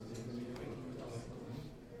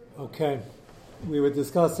Okay. We were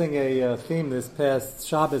discussing a theme this past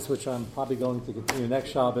Shabbos, which I'm probably going to continue next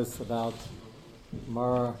Shabbos, about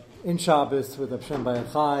Mar in Shabbos with Abshem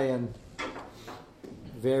Bayachai and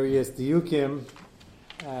various diukim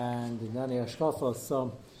and Inani Ashkafa.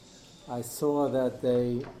 So I saw that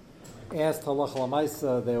they asked Halacha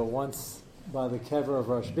L'Maisa. They were once by the kever of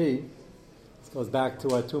Rashbi. This goes back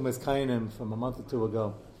to our Tumas Kainim from a month or two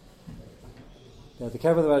ago. At the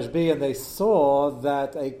kever of the Rashbi, and they saw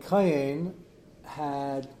that a Kain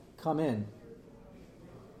had come in.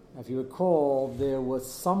 If you recall, there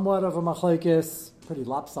was somewhat of a machlekes, pretty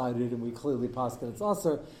lopsided, and we clearly passed that it's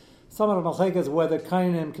aser. Somewhat of a machlekes whether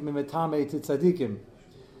kainim can be metame to tzadikim.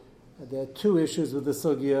 There are two issues with the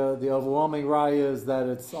sugya. The overwhelming raya is that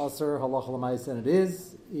it's aser halacha l'maisa, and it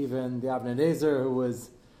is. Even the Avnei Nezer, who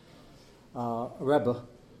was a rebbe,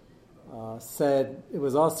 said it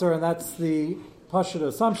was aser, and that's the pashut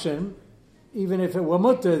assumption. Even if it were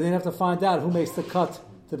mutter, they'd have to find out who makes the cut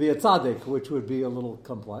to be a tzaddik, which would be a little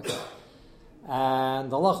complex.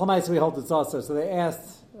 And the halacha l'maisa we hold it's aser. So they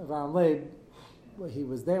asked Aaron Leib, well, he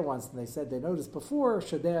was there once, and they said they noticed before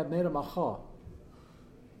should they have made a macha.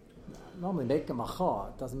 Normally, make a macha,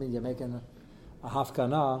 it doesn't mean you're making a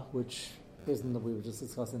hafkana, which isn't. We were just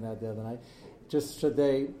discussing that the other night. Just should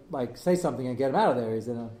they say something and get him out of there? He's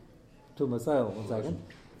in a tumas sale. 1 second.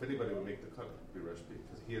 If anybody would make the cut, it would be Rashbi,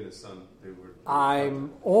 because he and his son, they were.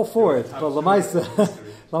 I'm all for it, but Lamaisa,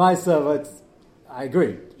 but I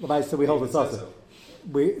agree. Lamaisa, we hold it's also.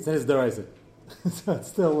 It's in his deraisa. So it's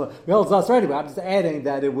still we hold it's also anyway. I'm just adding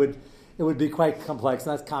that it would be quite complex.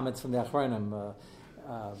 And that's comments from the Achronim,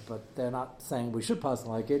 but they're not saying we should pass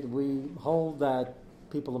like it. We hold that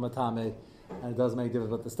people are matame, and it doesn't make a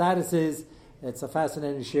difference what the status is. It's a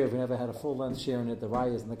fascinating share. We never had a full length share in it, the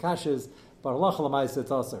rayas and the kashas, but halacha l'maisa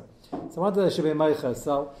it's also. So what there should be meicha.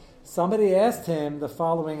 So somebody asked him the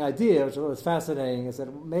following idea, which was fascinating. He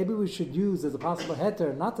said, maybe we should use as a possible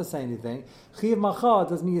heter not to say anything. Chiv macha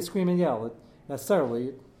doesn't mean you scream and yell.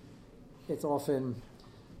 Necessarily, it's often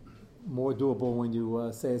more doable when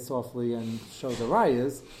you say it softly and show the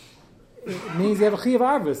rayas. It means you have a chiv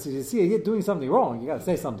arvis. If you see you're doing something wrong, you got to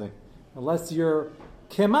say something. Unless you're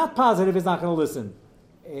kemat positive, he's not going to listen.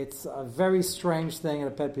 It's a very strange thing, and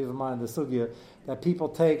a pet peeve of mine in the sugya, that people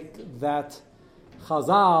take that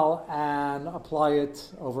chazal and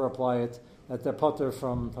over-apply it, that they're potter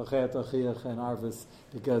from Tachet, Achiach, and Arvis,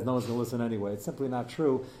 because no one's going to listen anyway. It's simply not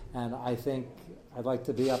true, and I think I'd like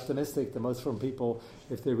to be optimistic that most from people,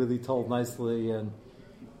 if they're really told nicely and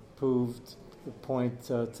proved the point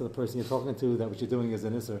to the person you're talking to that what you're doing is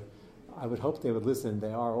an isser, I would hope they would listen.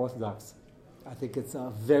 They are Orthodox. I think it's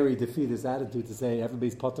a very defeatist attitude to say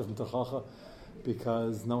everybody's potter from Tachacha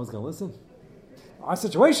because no one's going to listen. There are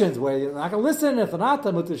situations where you're not going to listen if not,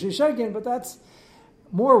 but that's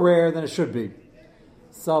more rare than it should be.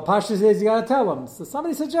 So Pasha says you got to tell them. So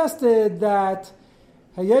somebody suggested that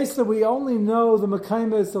Hayesa, we only know the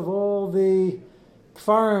Mekaimis of all the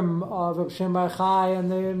Kfarim of Reb Shem Bar Chai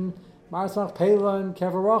and then Marsach Pela and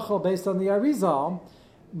Kever Rachel based on the Arizal.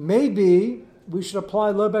 Maybe we should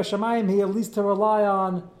apply Lo B'Shamayim he at least to rely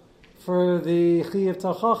on for the Chiyav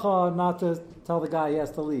Tachacha, not to tell the guy he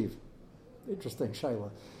has to leave. Interesting,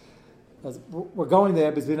 Shaila. We're going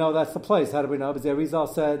there because we know that's the place. How do we know? Because the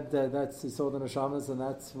Arizal said that's Yisod and Neshamas, and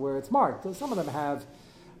that's where it's marked. So some of them have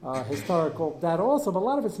historical data also, but a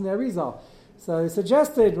lot of it's in the Arizal. So they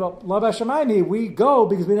suggested, well, Lo B'Shamayim, we go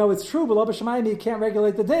because we know it's true, but Lo B'Shamayim, you can't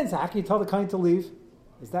regulate the din. So how can you tell the kind to leave?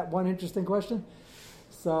 Is that one interesting question?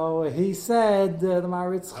 So he said, the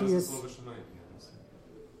Maritz Chiyas,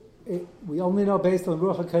 we only know based on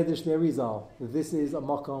Ruach HaKodesh the Arizal that this is a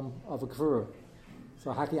makom of a kfura.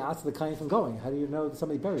 So how can you ask the kain from going? How do you know that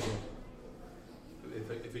somebody buried here?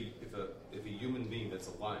 If a human being that's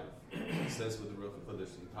alive says with the Ruach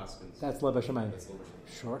HaKodesh and Paskins, that's Lo B'Shamayim.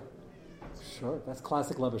 Sure. That's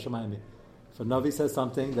classic Lo B'Shamayim. If a Navi says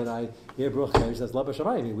something that I hear Ruach HaKodesh, says Lo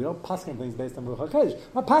B'Shamayim. We don't paskin things based on Ruach HaKodesh.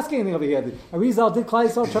 We're not paskin anything over here. Arizal did Klai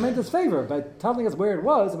Yisrael tremendous favor by telling us where it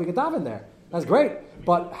was, and we could dive in there. That's great.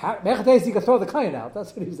 But Mechates, you could throw the kain out.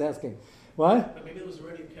 That's what he was asking. What? But maybe it was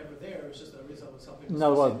already covered there. It's just that Arizal was something.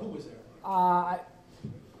 No, it wasn't. Who was there?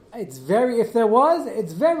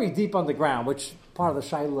 It's very deep underground, which part of the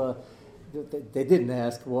shaila they didn't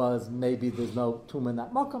ask was maybe there's no tumah in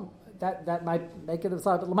that makom. That might make it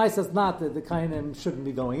aside, but Lamai says not that the kainim shouldn't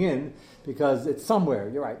be going in because it's somewhere.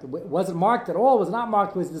 You're right. It wasn't marked at all. It was not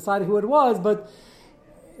marked. It was decided who it was, but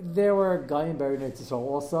there were Gayim buried in Yisrael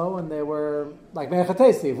also, and there were like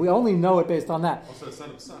Mechatesi. If we only know it based on that. Also, it's not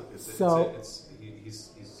a psak. He's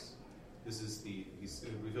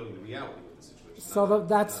revealing the reality of the situation. So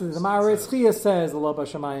that's the Maharitz Chia says the Lo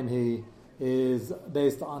B'Shamayim he is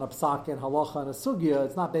based on a psak and halacha and a sugya.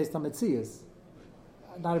 It's not based on mitzias.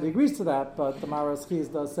 Not everybody agrees to that, but the Maharitz Chia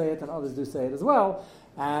does say it, and others do say it as well.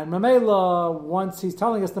 And Mamela, once he's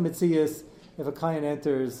telling us the mitzias, if a kain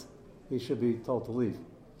enters, he should be told to leave.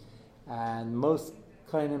 And most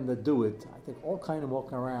kainim that do it, I think all kainim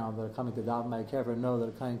walking around that are coming to daven ma'ikever know that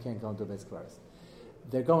a kain can't go into a base klaris.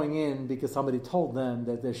 They're going in because somebody told them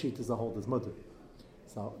that their sheet is a hold as mutter.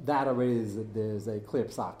 So that already is, there's a clear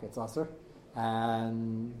psak, it's usher,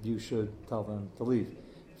 and you should tell them to leave.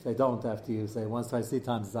 If they don't, after you say once, twice, 3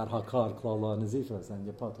 times, it's at hakar, klala, and nazifas, and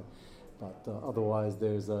you're potter. But otherwise,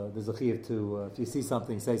 there's a chiyuv to, if you see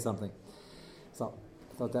something, say something. So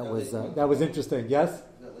I thought that was interesting. Yes?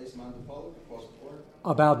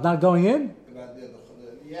 About not going in? About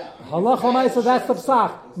yeah. Halach so that's the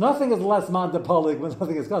psak. Nothing is less man depolig when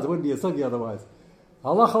nothing is cause. It wouldn't be a sugi otherwise.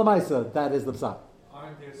 Halach l'maisa, that is the psak.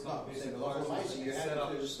 Aren't there some basic laws you set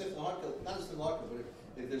up? There's a stiff halakha, not a stiff halakha, but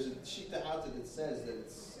if there's a shita out that says that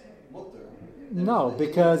it's mutter. No,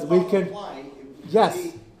 because we can.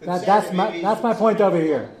 Yes, that's my point over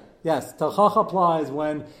here. Yes, talchach applies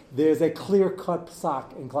when there's a clear-cut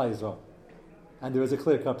psak in Klal Yisrael, and there is a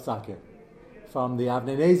clear-cut psak here. From the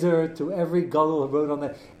Avnei Nezer to every gadol who wrote on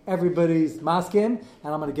that, everybody's masking,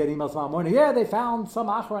 and I'm going to get emails tomorrow morning. Yeah, they found some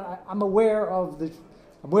achron. I'm aware of the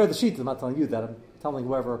sheet. I'm not telling you that. I'm telling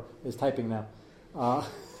whoever is typing now.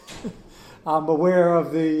 I'm aware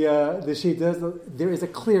of the sheet. There is a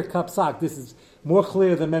clear cut psak. This is more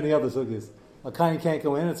clear than many other sugis. A kain can't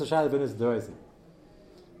go in. It's a shayla b'nis d'oraisa.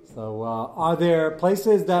 So, are there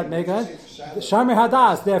places that make a Shamir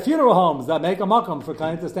Hadas? There are funeral homes that make a makom for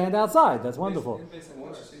kain to stand outside. That's wonderful.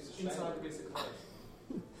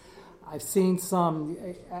 I've seen some,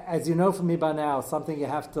 as you know from me by now, something you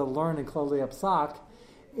have to learn in Klolei Psak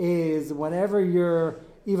is whenever you're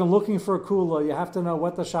even looking for a kula, you have to know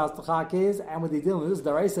what the Shas T'chak is and what they're dealing with. This is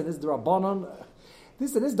Daraisa, this is the Rabbanon.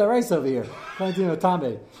 This is Daraisa over here.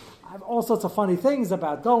 Tame. I have all sorts of funny things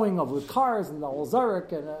about going over with cars and the whole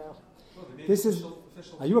Zarek and this is.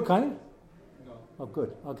 Are you a kain? No. Oh,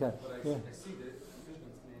 good. Okay. But yeah. I see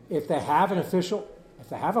the If they have an official, if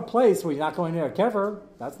they have a place where you're not going near a kever,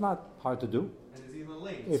 that's not hard to do. And there's even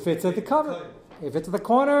lanes. If it's at the cover, if it's at the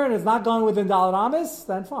corner and it's not going within Dalet Amis,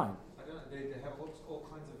 then fine. I don't know. They have all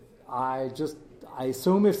kinds of. I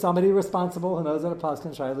assume if somebody responsible who knows that a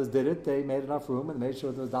Paskin Shilas did it, they made enough room and made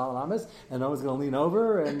sure there was Dalet Amis and no one's going to lean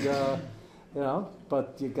over and,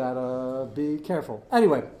 but you got to be careful.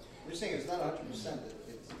 Anyway. You're saying it's not 100% that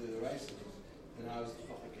it's the rice, then how is the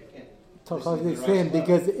can't?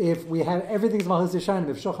 Because if we had everything's Mahlis Yishayim,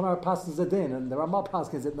 if Shochamar passes a din, and the Ramah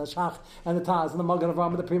passes it, and the Shach, and the Taz, and the Magen Avraham,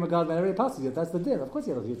 and the Prima God, and everybody passes it, that's the din. Of course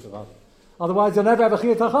you have a Chiyut Tachacha. Otherwise you'll never have a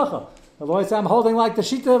Chiyut Tachacha. Otherwise say, I'm holding like the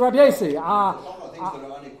Shita Rabbi Yossi.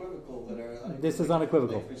 This is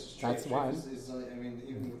unequivocal. That's why.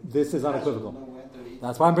 This is unequivocal.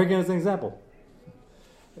 That's why I'm bringing it as an example.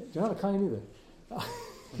 You're not a kind either.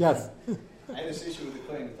 Yes. I had this issue with the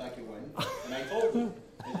claim that Taki went, and I told him.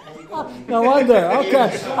 No wonder.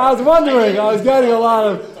 Okay. I was wondering. I was getting a lot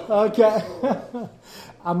of. Okay.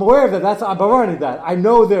 I'm aware of that. I'm learning that. I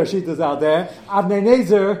know there are shitas out there. Avnei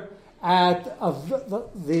Nezer at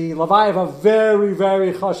the Levi of a very,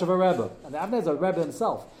 very chashuv Rebbe. And Avnei Nezer, Rebbe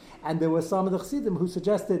himself. And there were some of the Chassidim who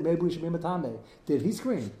suggested maybe we should be Matame. Did he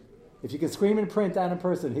scream? If you can scream in print and in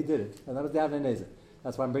person, he did it. And that was the Avnei Nezer.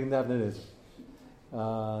 That's why I'm bringing the Avnei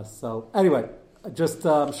Nezer. So anyway, just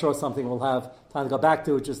I'm sure something we'll have time to go back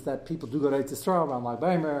to. Just that people do go to Eretz Yisrael around Lag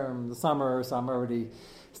Baimer in the summer, so I'm already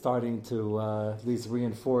starting to at least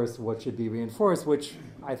reinforce what should be reinforced, which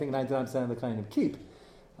I think 99% of the kind of keep.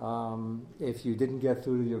 If you didn't get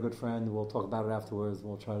through to your good friend, we'll talk about it afterwards.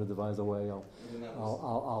 We'll try to devise a way.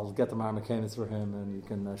 I'll get the Marmakanis for him, and you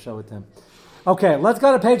can show it to him. Okay, let's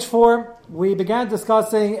go to page 4. We began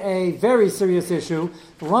discussing a very serious issue.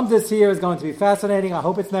 The lumdis here is going to be fascinating. I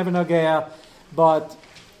hope it's never Nogea, but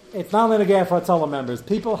it's not only Nogea for Atzola members.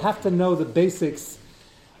 People have to know the basics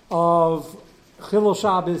of Chilul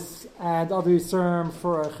Shabbos and other Yisurim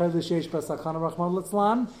for Chedesh Yesh B'Sakana Rachman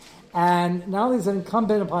Litzlan. And not only is it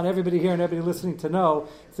incumbent upon everybody here and everybody listening to know,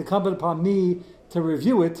 it's incumbent upon me to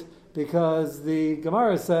review it, because the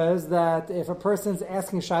Gemara says that if a person's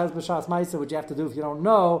asking Shaylas B'Shas Maisa, which you have to do if you don't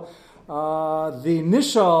know, the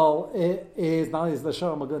initial is not only is the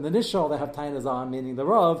Shalom Magun, the initial they have tainas on, meaning the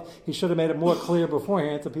Rav, he should have made it more clear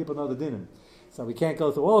beforehand so people know the dinim. So we can't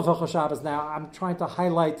go through all of Hilchos Shabbos now. I'm trying to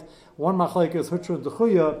highlight one machlekes Hutra and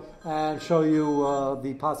Dechuya and show you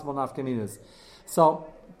the possible nafkaminas. So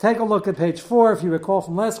take a look at page 4. If you recall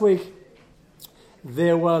from last week,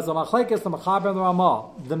 there was a machlekes, the Machaber and the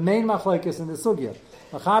Ramah. The main machlekes in the sugya.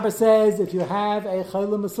 Machaber says if you have a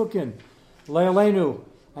chayla mesukin, le'aleinu,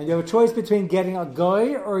 and you have a choice between getting a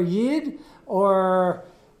goy or a yid, or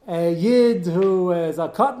a yid who is a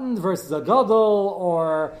cotton versus a gadol,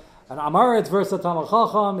 or an amaretz versus a talmid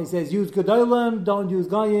chacham, he says use gedolim, don't use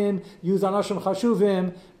goyim, use anashim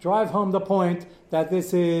chashuvim. Drive home the point that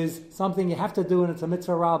this is something you have to do and it's a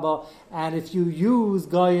mitzvah rabbah, and if you use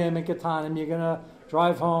goyim and ketanim, you're going to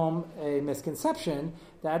drive home a misconception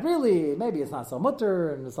that really maybe it's not so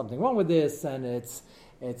mutter and there's something wrong with this, and it's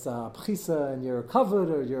a pchisa and you're covered,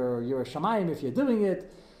 or you're a shamayim if you're doing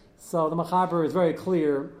it. So the Machaber is very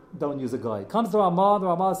clear, don't use a goy. Comes to Ramah, the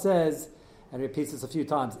Ramah says, and repeats this a few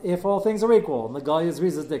times, if all things are equal, and the guy is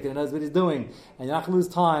rizazdik and knows what he's doing, and you're not going to lose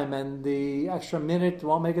time, and the extra minute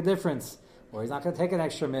won't make a difference, or he's not going to take an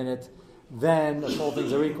extra minute, then if all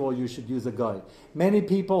things are equal, you should use a guy. Many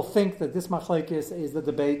people think that this machlekes is the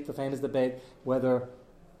debate, the famous debate, whether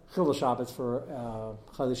chilul Shabbos for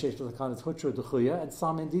chayla sheish l'takan is hutra d'chuya, and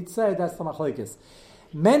some indeed say that's the machlekes.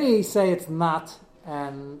 Many say it's not,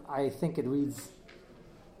 and I think it reads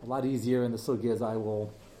a lot easier in the sugya, as I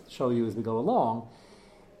will show you as we go along.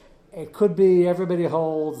 It could be everybody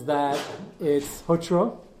holds that it's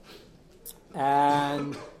hutra,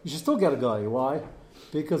 and you should still get a guy. Why?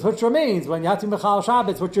 Because hutra means when you have to mechal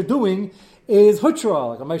Shabbos, what you're doing is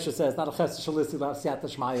hutra. Like Moshe says, not a ches shalisi siyata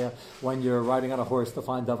shmaya when you're riding on a horse to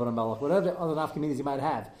find David and Melech, whatever other nafkamis you might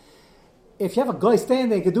have. If you have a guy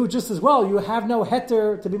standing, you can do it just as well. You have no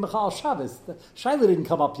heter to be mechal Shabbos. The shaila didn't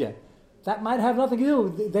come up yet. That might have nothing to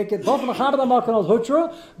do. They could, both the Machaber and the Ramah can hold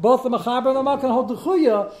hutra, both the Machaber and the Ramah can hold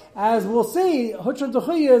duchuya. As we'll see, hutra and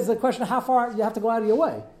duchuya is a question of how far you have to go out of your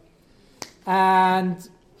way. And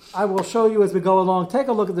I will show you as we go along. Take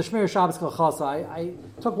a look at the Shmir Shabbos Kolchasa. I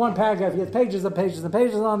took one paragraph. He has pages and pages and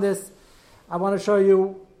pages on this. I want to show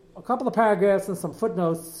you a couple of paragraphs and some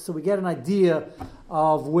footnotes so we get an idea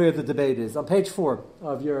of where the debate is. On page 4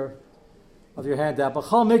 of your handout.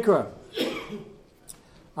 B'chol mikra.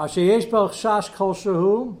 Asher yesh b'ch shash kol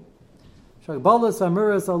shehu. Shagbalas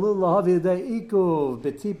amiras alul lahavi yedei ikuv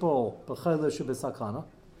betipol b'chayla shebesakana.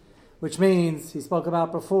 Which means, he spoke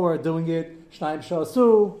about before, doing it, Shnayim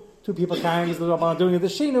Shasu, two people carrying is the Rabbanon, doing it, the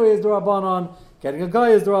Shinu is the Rabbanon, getting a guy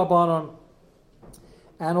is the Rabbanon.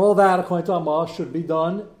 And all that, according to Ramah, should be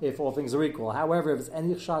done if all things are equal. However, if it's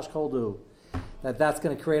any Chash Koldu, that's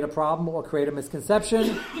going to create a problem or create a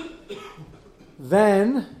misconception,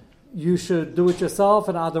 then you should do it yourself,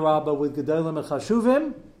 and Adarabah with Gedolim and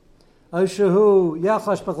Chashuvim, or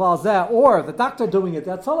the doctor doing it,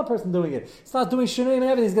 that's other person doing it. He's not doing shinuyim and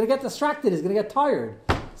everything. He's going to get distracted. He's going to get tired.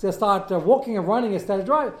 He's going to start walking and running instead of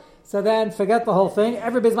driving. So then, forget the whole thing.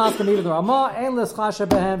 Everybody's not going to be the Ramah. I can't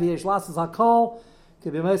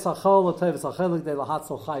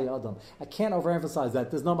overemphasize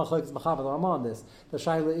that. There's no machlokes Machaber Ramah on this. The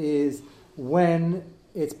shaila is when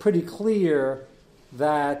it's pretty clear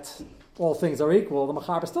that all things are equal. The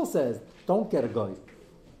Machaber still says, don't get a guy,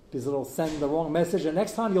 because it'll send the wrong message. And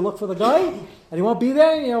next time you look for the guy, and he won't be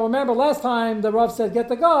there. You know, remember last time the Rav said get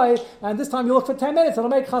the guy, and this time you look for 10 minutes. It'll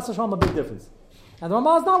make Chas Hashem a big difference. And the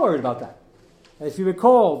Ramah is not worried about that. And if you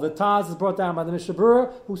recall, the Taz is brought down by the Mishnah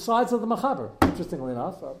Berurah, who sides with the Machaber. Interestingly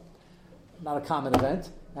enough, not a common event.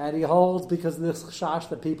 And he holds because of this chash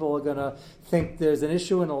that people are going to think there's an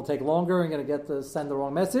issue and it'll take longer and going to get to send the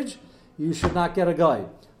wrong message. You should not get a guy.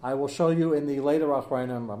 I will show you in the later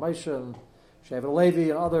Achrayim, Ramesha, Shevet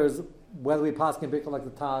Levi and others, whether we pass can be like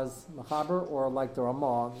the Taz Machaber or like the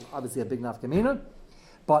Ramah, obviously a big nafkamina.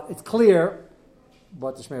 But it's clear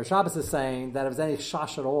what the Shmir Shabbos is saying, that if there's any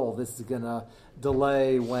shash at all, this is going to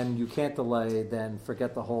delay. When you can't delay, then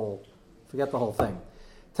forget the whole thing.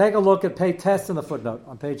 Take a look at page test in the footnote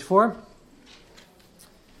on page 4.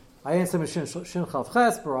 I answered Shin Chav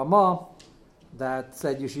Ches Ramah that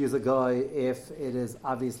said you should use a guy if it is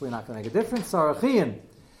obviously not going to make a difference. Sarachim.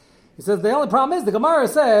 He says the only problem is the Gemara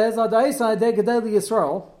says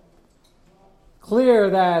Yisrael. Clear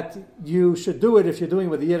that you should do it if you're doing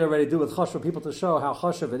what the Yid already do with Chosh for people to show how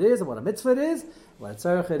Choshev it is and what a mitzvah it is, what a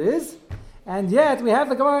tzarech it is. And yet we have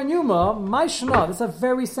the Gemara in Yuma, Maishna. This is a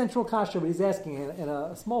very central kasha, but he's asking in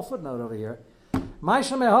a small footnote over here.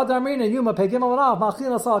 Everybody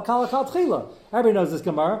knows this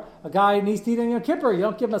Gemara. A guy needs to eat on Yom Kippur. You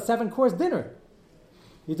don't give him a 7-course dinner.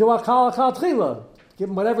 You do a kal tchila. Give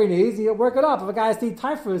him whatever he needs. You work it up. If a guy has to eat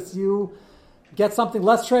typhus, you get something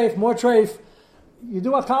less treif, more treif. You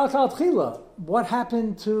do a kal tchila. What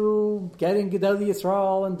happened to getting Gedel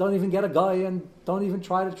Yisrael and don't even get a guy and don't even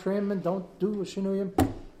try to trim and don't do a shinuyim?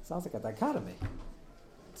 Sounds like a dichotomy.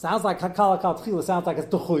 Sounds like kal tchila. Sounds like it's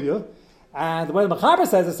tuchuya. And the way the Mechaber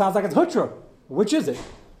says it sounds like it's Hutra. Which is it?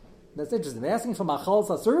 That's interesting. They're asking for Machal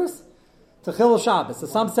Sasuris to Chilul Shabbos. So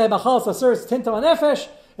some say Machal Sasuris Tintam Nefesh.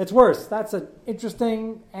 It's worse. That's an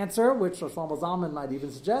interesting answer, which Shlomo Zalman might even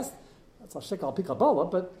suggest. That's a Shikal Pikabola,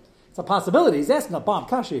 but it's a possibility. He's asking a bomb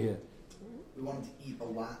kasha here. We want him to eat a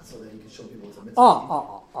lot so that he can show people it's a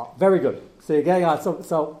mitzvah. Very good. So you're getting on.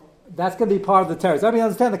 So that's going to be part of the terrace. Everybody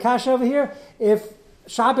understand the kasha over here? If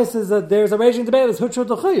Shabbos there's a raging debate, it's Hutra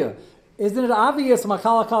D'chuya. Isn't it obvious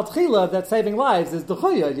Makala Kal Tchila that saving lives is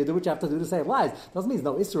D'chuya? You do what you have to do to save lives. Doesn't mean there's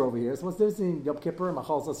no Isser over here. So what's the difference between Yom Kippur,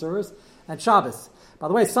 Machal Sasuris, and Shabbos? By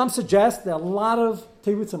the way, some suggest there are a lot of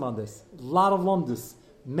Terutzim on this, a lot of Lomdus,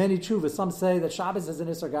 many Chuvas. Some say that Shabbos is an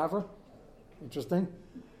Isser Gavra. Interesting.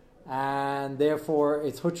 And therefore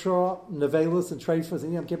it's Hutra, Nevelus, and Treifas,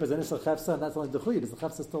 and Yom Kippur is an Isser Chefsa, and that's only D'chuya, because the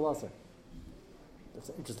Chefsa is still Asr. That's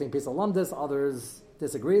an interesting piece of Lomdus. Others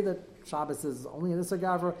disagree that Shabbos is only an Isser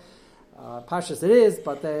Gavra. Pashas it is,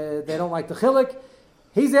 but they don't like the chilik.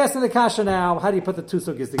 He's asking the kasha now, how do you put the two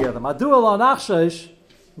sugyas together? Madua lo nachshish,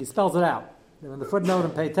 he spells it out. In the footnote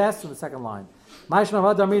in Pei Tes in the second line. Madua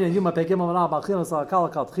lo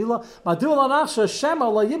nachshish shema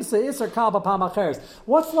lo yimsa iser kal b'pam acheres.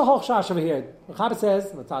 What's the whole shash over here? The Chabad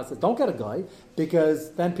says, the Taz says, don't get a guy,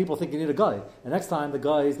 because then people think you need a guy. And next time the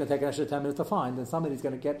guy is going to take an extra 10 minutes to find, and somebody's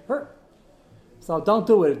going to get hurt. So don't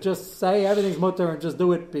do it. Just say everything's mutter and just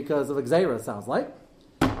do it because of Xera, it sounds like.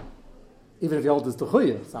 Even if you hold this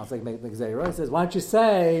D'chuya, it sounds like making Xera. He says, why don't you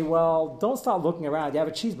say, well, don't start looking around. You have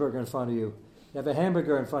a cheeseburger in front of you. You have a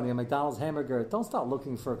hamburger in front of you, a McDonald's hamburger. Don't start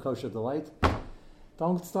looking for a kosher delight.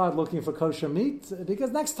 Don't start looking for kosher meat, because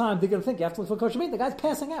next time they're going to think you have to look for kosher meat. The guy's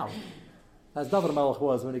passing out. As David Melech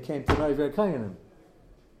was when he came to Noivir Kayanim.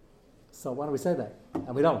 So why don't we say that?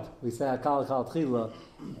 And we don't. We say Akal Kal Tchila,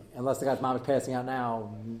 unless the guy's mom is passing out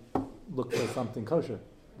now, look for something kosher.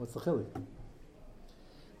 What's the chili?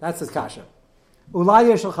 That's his kasha.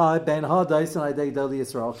 Ulay yeshachai ben hadais and idei deli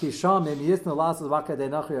Yisrael ki shamim yisna lasas vaka de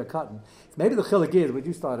nachri a cotton. Maybe the chilik is what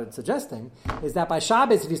you started suggesting is that by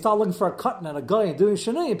Shabbos, if you start looking for a cotton and a guy and doing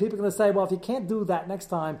shenuyim, people are going to say, well, if you can't do that next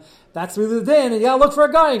time, that's really the din, and you got to look for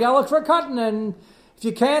a guy, you got to look for a cotton, and if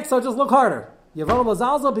you can't, so just look harder. Yavol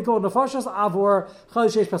lazalzo because nefashos avor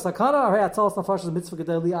chalishesh pesakana or atzalas nefashos mitzvah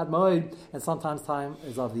gedei liad moed, and sometimes time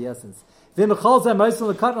is of the essence. V'mechol zeh moisim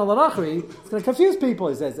lekatan alanachri. It's going to confuse people.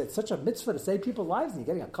 He says it's such a mitzvah to save people's lives, and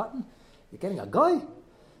you're getting a cotton, you're getting a guy.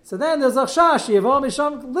 So then there's a chash yavol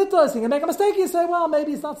misham litos. You can make a mistake. You say, well,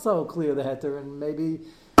 maybe it's not so clear the heter, and maybe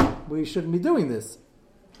we shouldn't be doing this.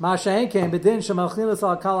 When it comes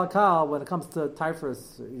to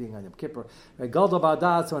typhus, eating on Yom Kippur, he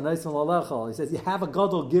says you have a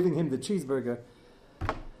gadol giving him the cheeseburger,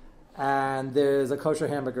 and there's a kosher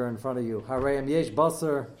hamburger in front of you. Harayim yesh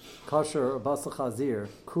basar kosher basar chazir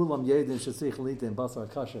kulam yedin shesich litin basar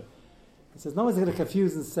kosher. He says no one's going to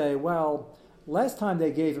confuse and say, well, last time they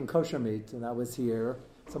gave him kosher meat, and that was here,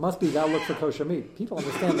 so it must be thou look for kosher meat. People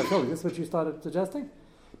understand the code. Is this what you started suggesting?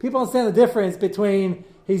 People understand the difference between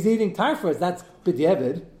he's eating typhus, that's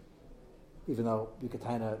b'diavad, even though you could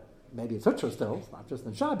kind of, maybe it's hutra still, it's not just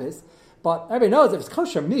in Shabbos, but everybody knows if it's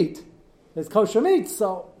kosher meat,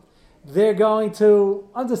 so they're going to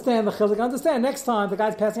understand the chilik, understand next time the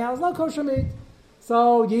guy's passing out, there's no kosher meat,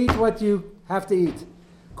 so you eat what you have to eat.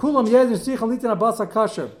 Kulam yedin shtichal litin abasa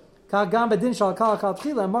kosher, kagam bedin shal kal kal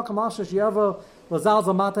tchila, and makam ashish yavo lazal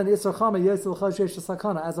zamatan isar chama yesil choshesh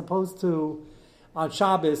sakana, as opposed to on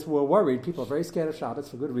Shabbos, we're worried. People are very scared of Shabbos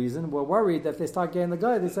for good reason. We're worried that if they start getting the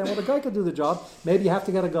guy, they say, well, the guy could do the job. Maybe you have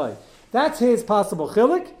to get a guy. That's his possible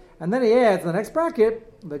chilik. And then he adds, in the next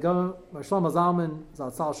bracket, they go, Shlomo Zalman,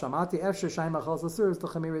 Zatzal Shamati, Efshe Shaim Achal Sasur, to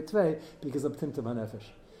Chamiri Tvei, because of Timtum HaNefesh,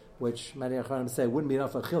 which many Acharonim say wouldn't be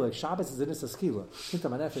enough for chilik. Shabbos is in Issa Skila.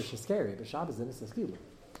 Timtum HaNefesh is scary, but Shabbos is in Issa Skila.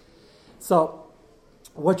 So,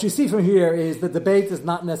 what you see from here is the debate is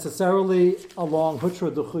not necessarily along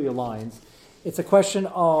Hutra D'chuya lines. It's a question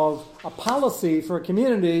of a policy for a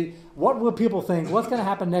community. What will people think? What's going to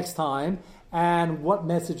happen next time? And what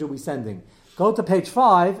message are we sending? Go to page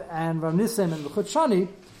 5, and Rav Nissim and the Chut Shani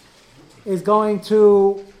is going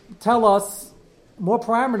to tell us more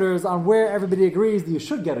parameters on where everybody agrees that you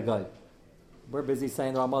should get a guy. We're busy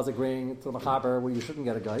saying the Ramah's agreeing to the Mechaber where you shouldn't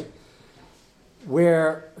get a guy.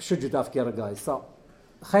 Where should you daf get a guy? So,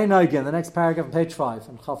 Chayna again, the next paragraph on page 5,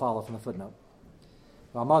 and Chaf Aleph in the footnote.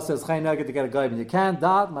 Ramah says, "Chayin nugget to get a guy, but you can.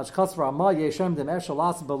 Dat mashkas Ramah yeshem dem esher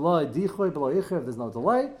las beloy dichoy beloy icher. If there's no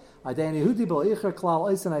delay, adei Yehudi beloy icher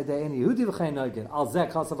klal oisen adei Yehudi v'chayin nugget al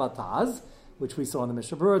zeh kasavat Taz, which we saw in the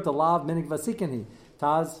Mishnah Berurah. The lav minig vasikeni.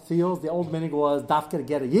 Taz feels the old minig was dafka to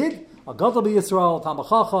get a yid, a gadol be Yisrael,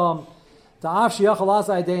 tamachacham, Inherently,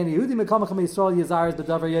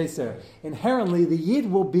 the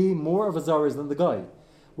Yid will be more of a Zaris than the guy,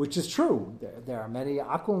 which is true. There are many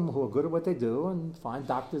Akum who are good at what they do and find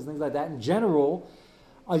doctors and things like that. In general,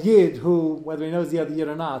 a Yid who, whether he knows the other Yid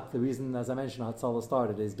or not, the reason, as I mentioned, Hatzalah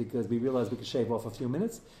started is because we realized we could shave off a few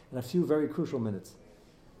minutes and a few very crucial minutes.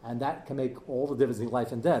 And that can make all the difference in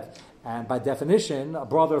life and death. And by definition, a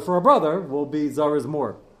brother for a brother will be Zaris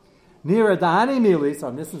more. Nira Dahani Mili, so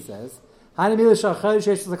Nissen says, that's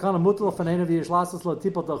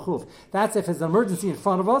if it's an emergency in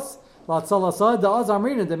front of us. According to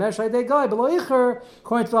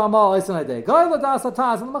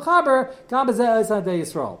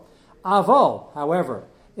Aval, however,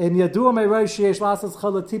 you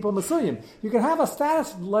can have a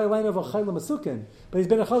status of a chayla masukin, but he's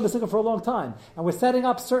been a chayla masukin for a long time, and we're setting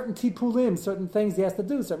up certain tipulim, certain things he has to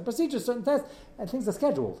do, certain procedures, certain tests, and things are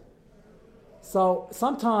scheduled. So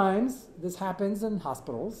sometimes this happens in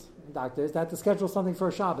hospitals, doctors, they have to schedule something for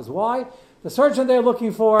a Shabbos. Why? The surgeon they're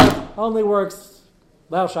looking for only works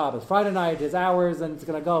Leil Shabbos, Friday night, his hours, and it's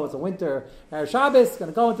going to go. It's a winter Shabbos, it's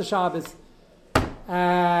going to go into Shabbos.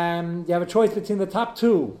 And you have a choice between the top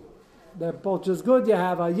two. They're both just good. You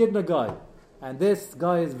have a Yid and a guy. And this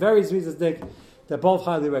guy is very zrizisdik. They're both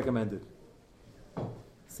highly recommended.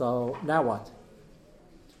 So now what?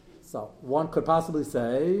 So one could possibly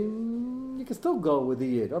say, you can still go with the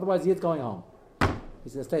Yid. Otherwise, the Yid's going home.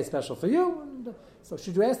 He's going to stay special for you. And so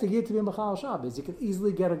should you ask the Yid to be Machal Shabbos? You can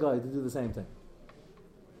easily get a guy to do the same thing.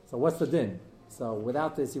 So what's the din? So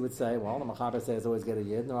without this, you would say, well, the Machaber says always get a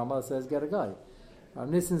Yid, and the Ramah says get a guy.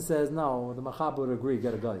 Nissen says, no, the Machaber would agree,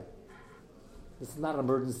 get a guy. This is not an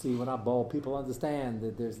emergency, we're not bold. People understand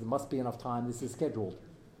that there must be enough time, this is scheduled.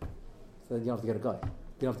 So you don't have to get a guy.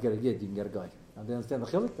 You don't have to get a Yid, you can get a guy. Now, do you understand the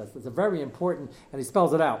chilik? That's a very important, and he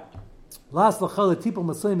spells it out. Last l'chol tipul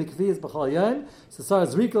masuyim mikviyas b'chol yom. So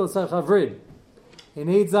says rikol savrid. He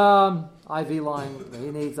needs IV line.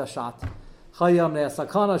 He needs a shot. Chayam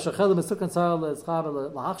ne'asakana shechel mesukan tzar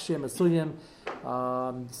le'zchav lahachshim masuyim.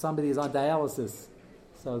 Somebody is on dialysis,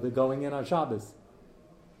 so they're going in on Shabbos.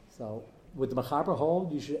 So would the Machaber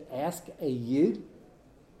hold you should ask a Yid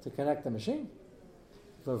to connect the machine?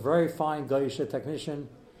 For a very fine Goyish technician,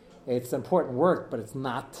 it's important work, but it's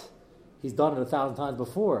not. He's done it 1,000 times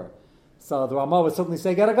before. So the Ramah would certainly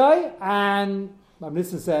say, get a guy, and Rav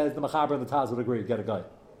Nissen says the Machaber and the Taz would agree, get a guy.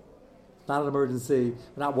 It's not an emergency.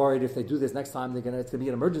 We're not worried if they do this next time, it's going to be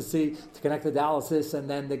an emergency to connect the dialysis, and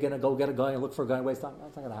then they're going to go get a guy and look for a guy and waste time.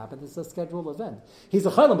 That's not going to happen. It's a scheduled event. He's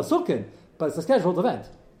a chayla masukin, but it's a scheduled event.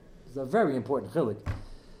 It's a very important chilik.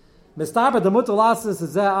 Mistaber the mutalasis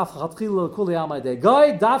is there af chatchil kuli amayde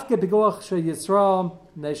guy dafke begoch she Yisrael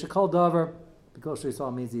neishakol davar. Because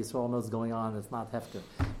Yisrael means the Yisrael knows what's going on. It's not hefker.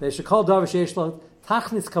 They should call davar sheish lo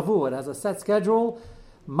tachnis kavu. It has a set schedule.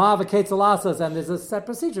 Ma v'ketzalasas, and there's a set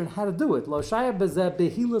procedure on how to do it. Lo shaya bezeh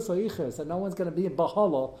behilas oiches, and no one's going to be in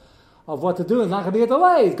bahala of what to do. It's not going to be a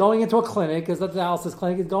delay. He's going into a clinic, because the dialysis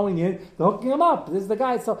clinic is going in. They're hooking him up. This is the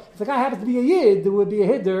guy. So if the guy happens to be a Yid, there would be a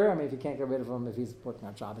Hiddur. I mean, if you can't get rid of him, if he's working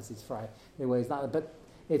on Shabbos, he's Friday. Anyway, he's not. But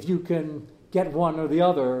if you can get one or the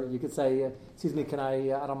other, you could say, excuse me,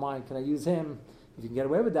 I don't mind, can I use him? If you can get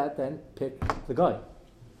away with that, then pick the guy.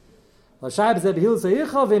 You know the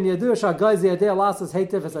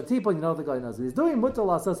guy knows what he's doing. Mutter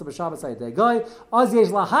lasas b'Shabbos hayday guy. Az yesh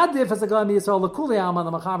lahadif as a guy miyisrael lekuli alma.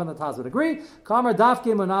 The Machaber and the Taz would agree. Kamer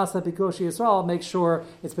dafke munasa bikoshi Yisrael. Make sure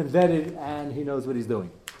it's been vetted and he knows what he's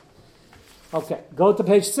doing. Okay, go to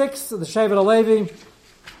page 6. The Shevet HaLevi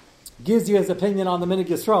gives you his opinion on the minig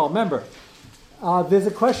Yisrael. Remember, there's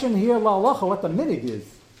a question here, la'alacha, what the minig is.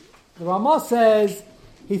 The Ramah says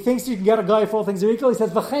he thinks you can get a guy if all things are equal. He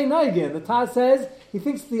says v'chein naigin. The Taz says he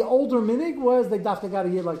thinks the older minig was they dafka got a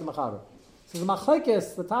Yid like the Machaber. So the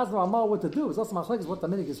machlekes, the Taz and Ramah, what to do is also machlekes what the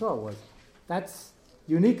minig Yisrael was. That's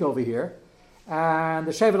unique over here. And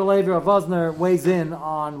the Shevet HaLevi of Vosner weighs in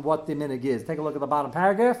on what the minig is. Take a look at the bottom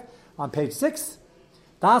paragraph on page 6.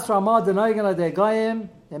 Das Ramah denaigin adei goyim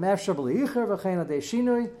im efshar b'liicher v'chein adei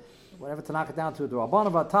shinui. Whatever to knock it down to the Rabban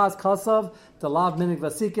of Taz Kasav, the Lav Minig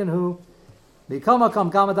Vasikin, who Mikamакam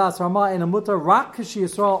Gamadas Ramah in a mutter rak kashi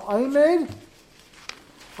Yisrael Aymed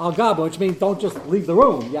Al Gaba, which means don't just leave the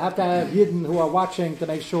room. You have to have Yidden who are watching to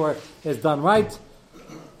make sure it's done right.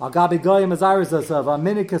 Al Gabi Goyim Azaris of a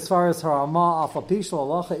Minig as far as Ramah Alpha Pishal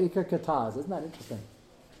Alacha Iker Kataz. Isn't that interesting?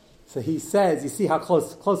 So he says, you see how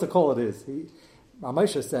close a call it is.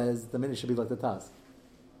 Ramesha says the Minig should be like the Taz.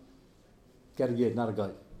 Get a Yid, not a guy.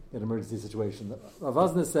 In an emergency situation. Rav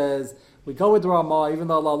Vosner says, we go with the Ramah, even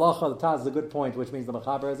though Lalacha, the Taz is a good point, which means the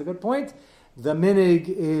Machaber has a good point. The Minig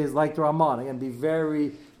is like the Ramah. Again, be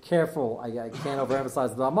very careful. I can't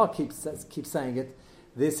overemphasize the Rama keeps saying it.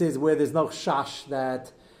 This is where there's no shash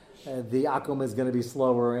that the akum is going to be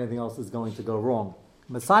slower or anything else is going to go wrong.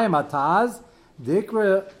 Messiah Mataz,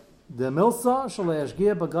 Dikra the Milsa,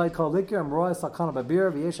 Shaleashgia Bagai Kolikir, and Roy Sakana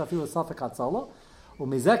Babir, Viesh Afilu Safik Hatzala,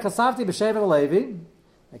 Umizek Kasafti B'Shevet Levi.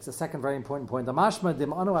 Makes a second very important point. The mashma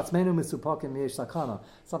dim anu atzmenu misupakim yesh sakana.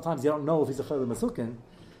 Sometimes you don't know if he's a chayil masukin.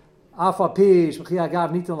 Afa pish mchi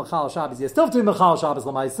agav nitin l'chal Shabbos. You're still doing l'chal Shabbos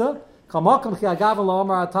l'maisa. Kamakam mchi agav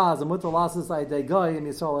l'omar ataz and mutar lasis aydei goy in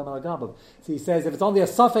Yisrael eman agabav. So he says if it's only a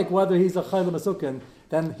suffix whether he's a chayil masukin,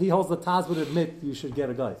 then he holds the Taz would admit you should get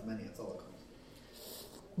a guy. Many, it's all it comes.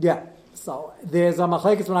 Yeah. So there's a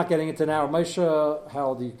machlekes we're not getting into now. Moshe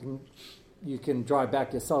held you can drive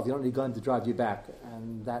back yourself. You don't need gun to drive you back.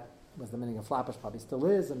 And that was the meaning of Flatbush, probably still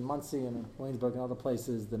is, and Muncie and in Williamsburg and other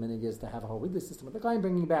places, the meaning is to have a whole relay system with the guy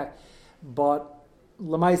bringing back. But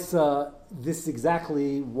Lamaisa, this is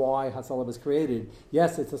exactly why Hatzalah was created.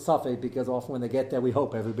 Yes, it's a suffix because often when they get there, we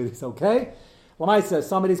hope everybody's okay. Lamaisa,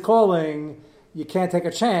 somebody's calling, you can't take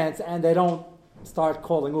a chance, and they don't start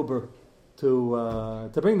calling Uber to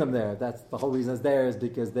bring them there. That's the whole reason it's there is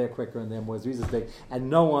because they're quicker and they're more reasons, and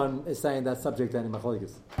no one is saying that's subject to any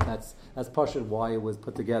machlokes. That's partially why it was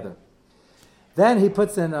put together. Then he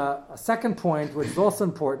puts in a second point, which is also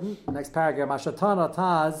important. Next paragraph, Mashatana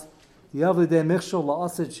Taz, the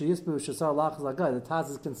Taz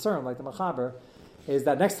is concerned, like the Machaber, is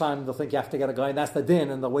that next time they'll think you have to get a guy, and that's the din,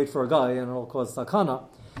 and they'll wait for a guy, and it'll cause sakana.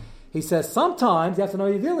 He says sometimes you have to know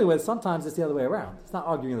who you're dealing with. Sometimes it's the other way around. It's not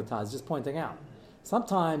arguing the Taz, it's just pointing out.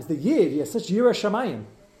 Sometimes the Yid, he has such Yirah Shamayim,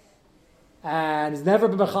 and he's never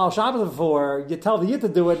been B'chal Shabbos before. You tell the Yid to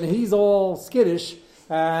do it, and he's all skittish,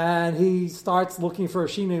 and he starts looking for a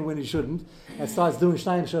Shini when he shouldn't, and starts doing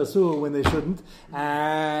Shnayim Shasu when they shouldn't,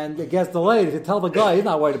 and it gets delayed. If you tell the guy, he's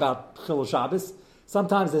not worried about Chilul Shabbos.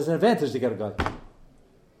 Sometimes there's an advantage to get a guy.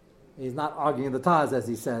 He's not arguing the Taz, as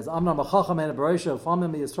he says. Amna machacham and Bereisha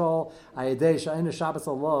famim Yisrael ayedei sha'inu Shabbos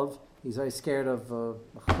alav. He's very scared of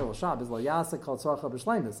Chilul Shabbos. Lo yasek kol tzorcha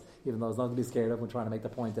b'shleimus. Even though there's nothing to be scared of, we're trying to make the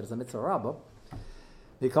point that it's a mitzvah rabbah.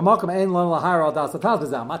 I'm not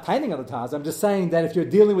timing on the Taz. I'm just saying that if you're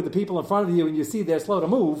dealing with the people in front of you and you see they're slow to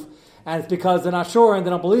move, and it's because they're not sure and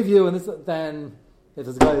they don't believe you, and then if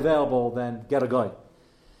there's a guy available, then get a guy.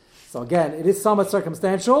 So again, it is somewhat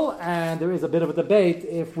circumstantial, and there is a bit of a debate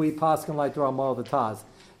if we paskin like the Ramah of the Taz.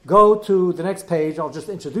 Go to the next page. I'll just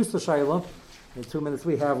introduce the Shaila. The 2 minutes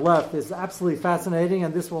we have left is absolutely fascinating,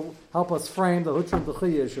 and this will help us frame the Hutra and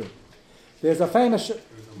D'chiyah issue. There's a famous...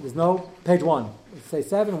 There's no... Page 1. Let's say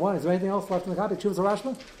 7, 1. Is there anything else left in the copy? Shuvas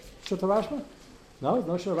Rashba? Shutta Rashba? No?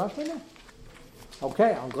 No Shutta Rashba now?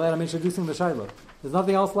 Okay, I'm glad I'm introducing the Shaila. There's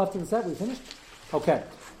nothing else left in the set? We finished? Okay.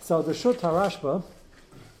 So the Shutta Rashba...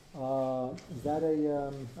 is that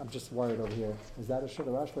a... I'm just worried over here. Is that a Shutta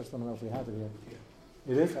Rashba? I don't know if we have it here.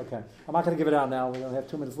 It is? Okay. I'm not going to give it out now. We only have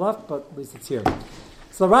 2 minutes left, but at least it's here.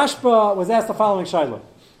 So the Rashba was asked the following Shaila.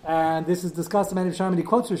 And this is discussed in many Rishonim, and he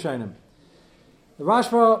quotes Rishonim. The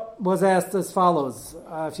Rashba was asked as follows.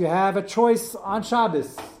 If you have a choice on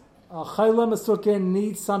Shabbos, a Chayla Masukin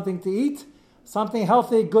needs something to eat, something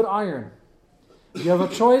healthy, good iron. You have a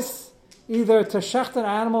choice either to shecht an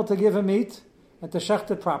animal to give him meat and to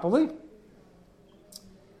shecht it properly,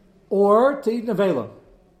 or to eat nevela.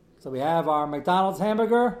 So we have our McDonald's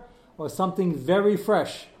hamburger or something very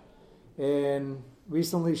fresh in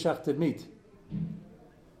recently shechted meat.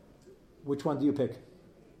 Which one do you pick?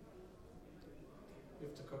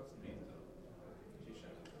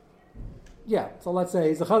 Yeah, so let's say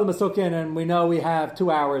he's a Chayla Masukin and we know we have 2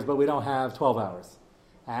 hours, but we don't have 12 hours.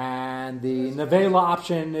 And the Nevela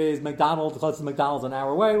option is McDonald's, close to McDonald's an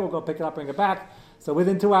hour away, we'll go pick it up, bring it back. So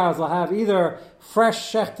within 2 hours we'll have either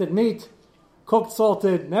fresh shechted meat, cooked,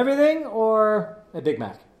 salted, and everything, or a Big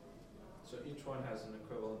Mac. So each one has an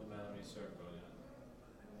equivalent amount of Yisur going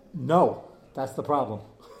on? No, that's the problem.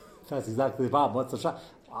 That's exactly the problem. What's the shot?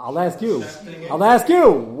 I'll ask you.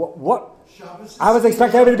 What? I was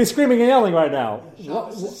expecting everybody to be screaming and yelling right now.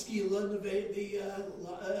 Shabbos is skila,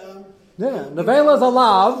 Nevela is a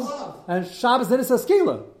lav, and Shabbos is a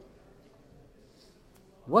skila.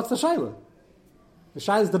 What's the shayla? The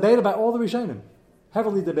shayla is debated by all the Rishonim,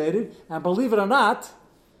 heavily debated, and believe it or not,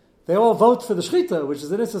 they all vote for the shchita, which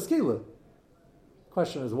is an issa skila.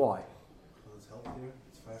 Question is why? It's healthier,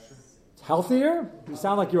 it's fresher. It's healthier? You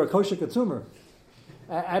sound like you're a kosher consumer.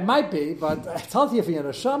 It might be, but it's healthier for your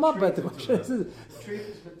neshama. But the question is,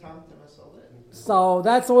 so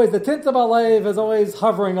that's always the tint of alev is always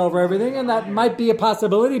hovering over everything, and that might be a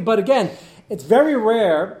possibility. But again, it's very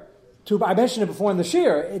rare to. I mentioned it before in the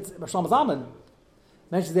shir. It's Shlomo Zalman.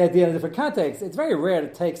 mentions the idea in a different context. It's very rare to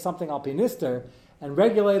take something al pinister and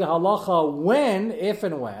regulate a halacha when, if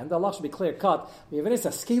and when, the halacha should be clear cut. We have an issa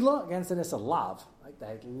skila against an issa lav, like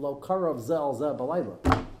that low kara of zel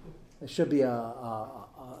balayla. It should be a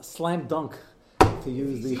slam dunk, to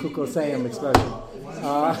use the Chukosayim expression.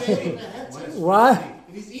 What?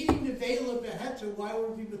 If he's eating the veil of Beheter, why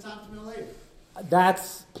would we be top to later?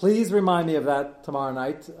 Please remind me of that tomorrow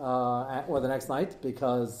night or the next night,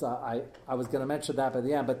 because I was going to mention that by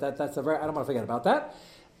the end, but that's I don't want to forget about that.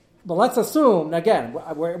 But let's assume, again,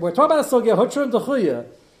 we're talking about a sugya, Hutra and Dechuya,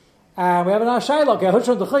 and we have an Ashayla. Okay, Hutra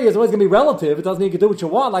and Dechuya is always going to be relative. It doesn't mean you can do what you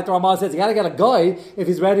want. Like the Ramah says, you got to get a guy if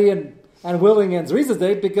he's ready and willing and Zriz's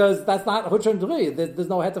date, because that's not Hutra and Dechuya. There's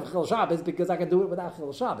no het of Chil Shabbos, because I can do it without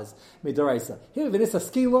Chil Shabbos. Midaraisa. Here we have an Issa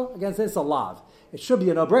Skila against Issa Lav. It should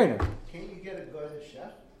be a no-brainer. Can't you get a guy to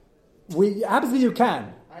chef? Absolutely you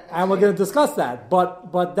can. And we're going to discuss that.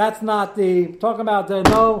 But that's not talking about the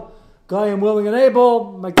no guy and willing and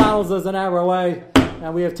able. McDonald's is an hour away,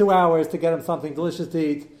 and we have 2 hours to get him something delicious to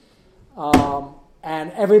eat.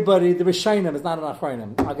 And everybody, the Rishainim is not an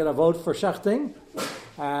Achrayim. I'm going to vote for Shechting.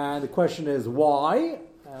 And the question is why?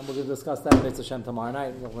 And we're going to discuss that in Mitzvah Hashem tomorrow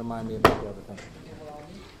night. You'll remind me about the other thing.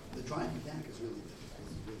 The drying back is really